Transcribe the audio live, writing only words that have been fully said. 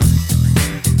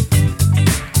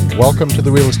Welcome to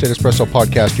the Real Estate Espresso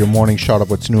Podcast, your morning shot of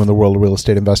what's new in the world of real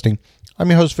estate investing. I'm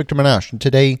your host, Victor Menashe, and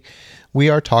today we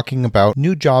are talking about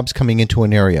new jobs coming into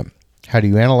an area. How do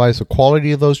you analyze the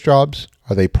quality of those jobs?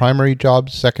 Are they primary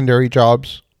jobs, secondary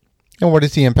jobs? And what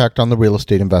is the impact on the real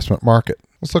estate investment market?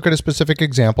 Let's look at a specific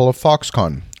example of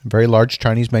Foxconn, a very large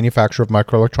Chinese manufacturer of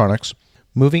microelectronics,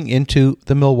 moving into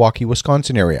the Milwaukee,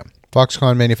 Wisconsin area.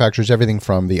 Foxconn manufactures everything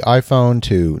from the iPhone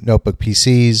to notebook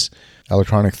PCs,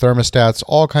 electronic thermostats,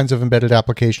 all kinds of embedded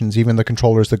applications, even the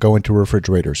controllers that go into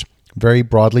refrigerators. Very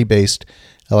broadly based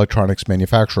electronics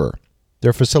manufacturer.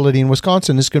 Their facility in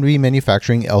Wisconsin is going to be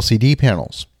manufacturing LCD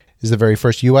panels. It is the very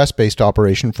first U.S.-based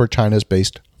operation for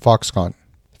China's-based Foxconn.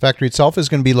 The factory itself is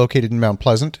going to be located in Mount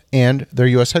Pleasant, and their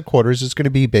U.S. headquarters is going to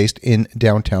be based in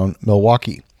downtown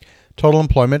Milwaukee. Total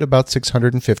employment, about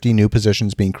 650 new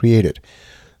positions being created.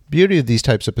 The beauty of these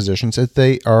types of positions is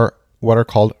they are what are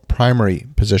called primary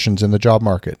positions in the job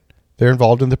market. They're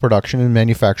involved in the production and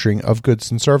manufacturing of goods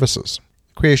and services.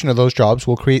 Creation of those jobs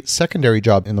will create secondary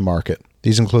jobs in the market.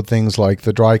 These include things like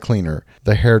the dry cleaner,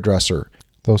 the hairdresser.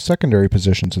 Those secondary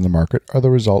positions in the market are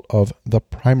the result of the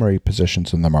primary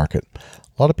positions in the market.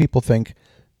 A lot of people think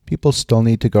people still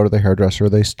need to go to the hairdresser,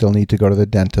 they still need to go to the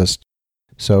dentist.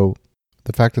 So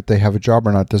the fact that they have a job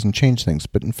or not doesn't change things,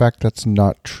 but in fact that's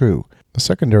not true. The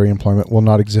secondary employment will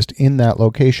not exist in that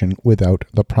location without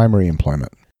the primary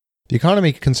employment. The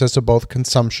economy consists of both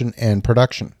consumption and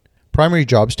production. Primary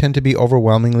jobs tend to be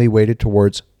overwhelmingly weighted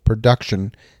towards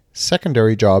production.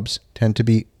 Secondary jobs tend to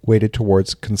be weighted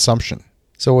towards consumption.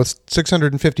 So with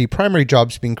 650 primary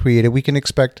jobs being created, we can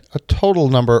expect a total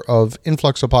number of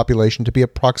influx of population to be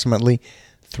approximately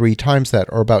 3 times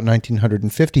that, or about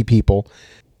 1,950 people.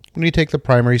 When you take the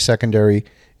primary, secondary,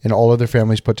 and all of their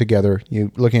families put together,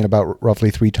 you're looking at about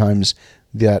roughly 3 times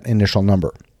that initial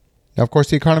number. Now, of course,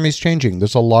 the economy is changing.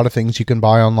 There's a lot of things you can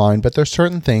buy online, but there's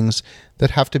certain things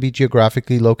that have to be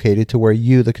geographically located to where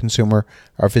you, the consumer,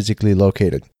 are physically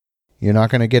located. You're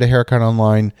not going to get a haircut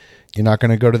online. You're not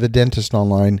going to go to the dentist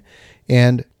online.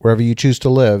 And wherever you choose to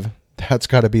live, that's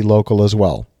got to be local as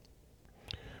well.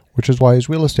 Which is why, as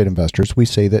real estate investors, we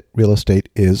say that real estate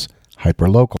is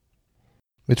hyper-local.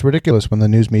 It's ridiculous when the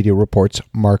news media reports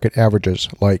market averages,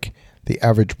 like the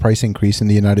average price increase in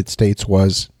the United States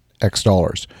was X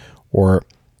dollars, or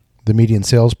the median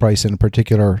sales price in a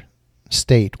particular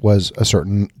state was a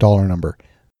certain dollar number,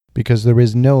 because there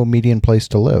is no median place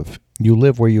to live. You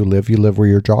live where you live where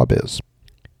your job is.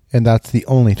 And that's the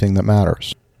only thing that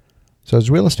matters. So as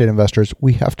real estate investors,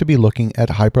 we have to be looking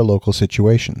at hyper-local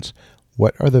situations.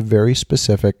 What are the very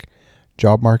specific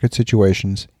job market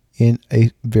situations in a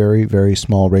very, very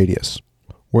small radius?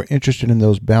 We're interested in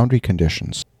those boundary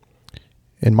conditions.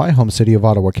 In my home city of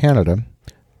Ottawa, Canada,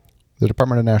 the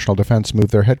Department of National Defense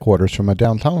moved their headquarters from a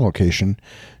downtown location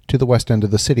to the west end of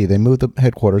the city. They moved the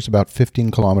headquarters about 15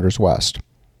 kilometers west.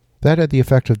 That had the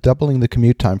effect of doubling the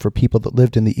commute time for people that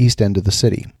lived in the east end of the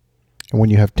city. And when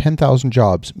you have 10,000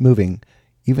 jobs moving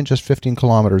even just 15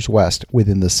 kilometers west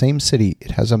within the same city,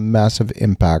 it has a massive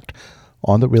impact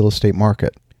on the real estate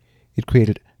market. It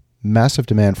created massive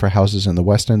demand for houses in the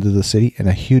west end of the city and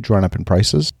a huge run-up in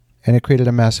prices, and it created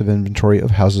a massive inventory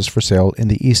of houses for sale in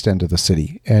the east end of the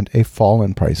city and a fall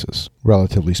in prices,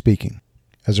 relatively speaking.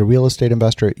 As a real estate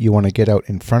investor, you want to get out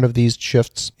in front of these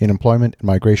shifts in employment and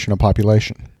migration of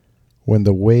population. When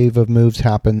the wave of moves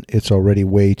happen, it's already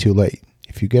way too late.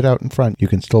 If you get out in front, you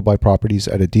can still buy properties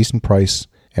at a decent price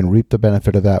and reap the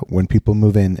benefit of that when people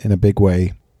move in a big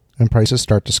way and prices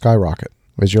start to skyrocket.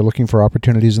 As you're looking for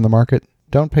opportunities in the market,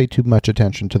 don't pay too much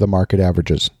attention to the market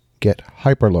averages. Get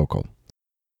hyper-local.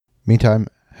 Meantime,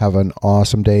 have an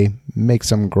awesome day, make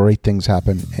some great things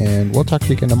happen, and we'll talk to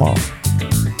you again tomorrow.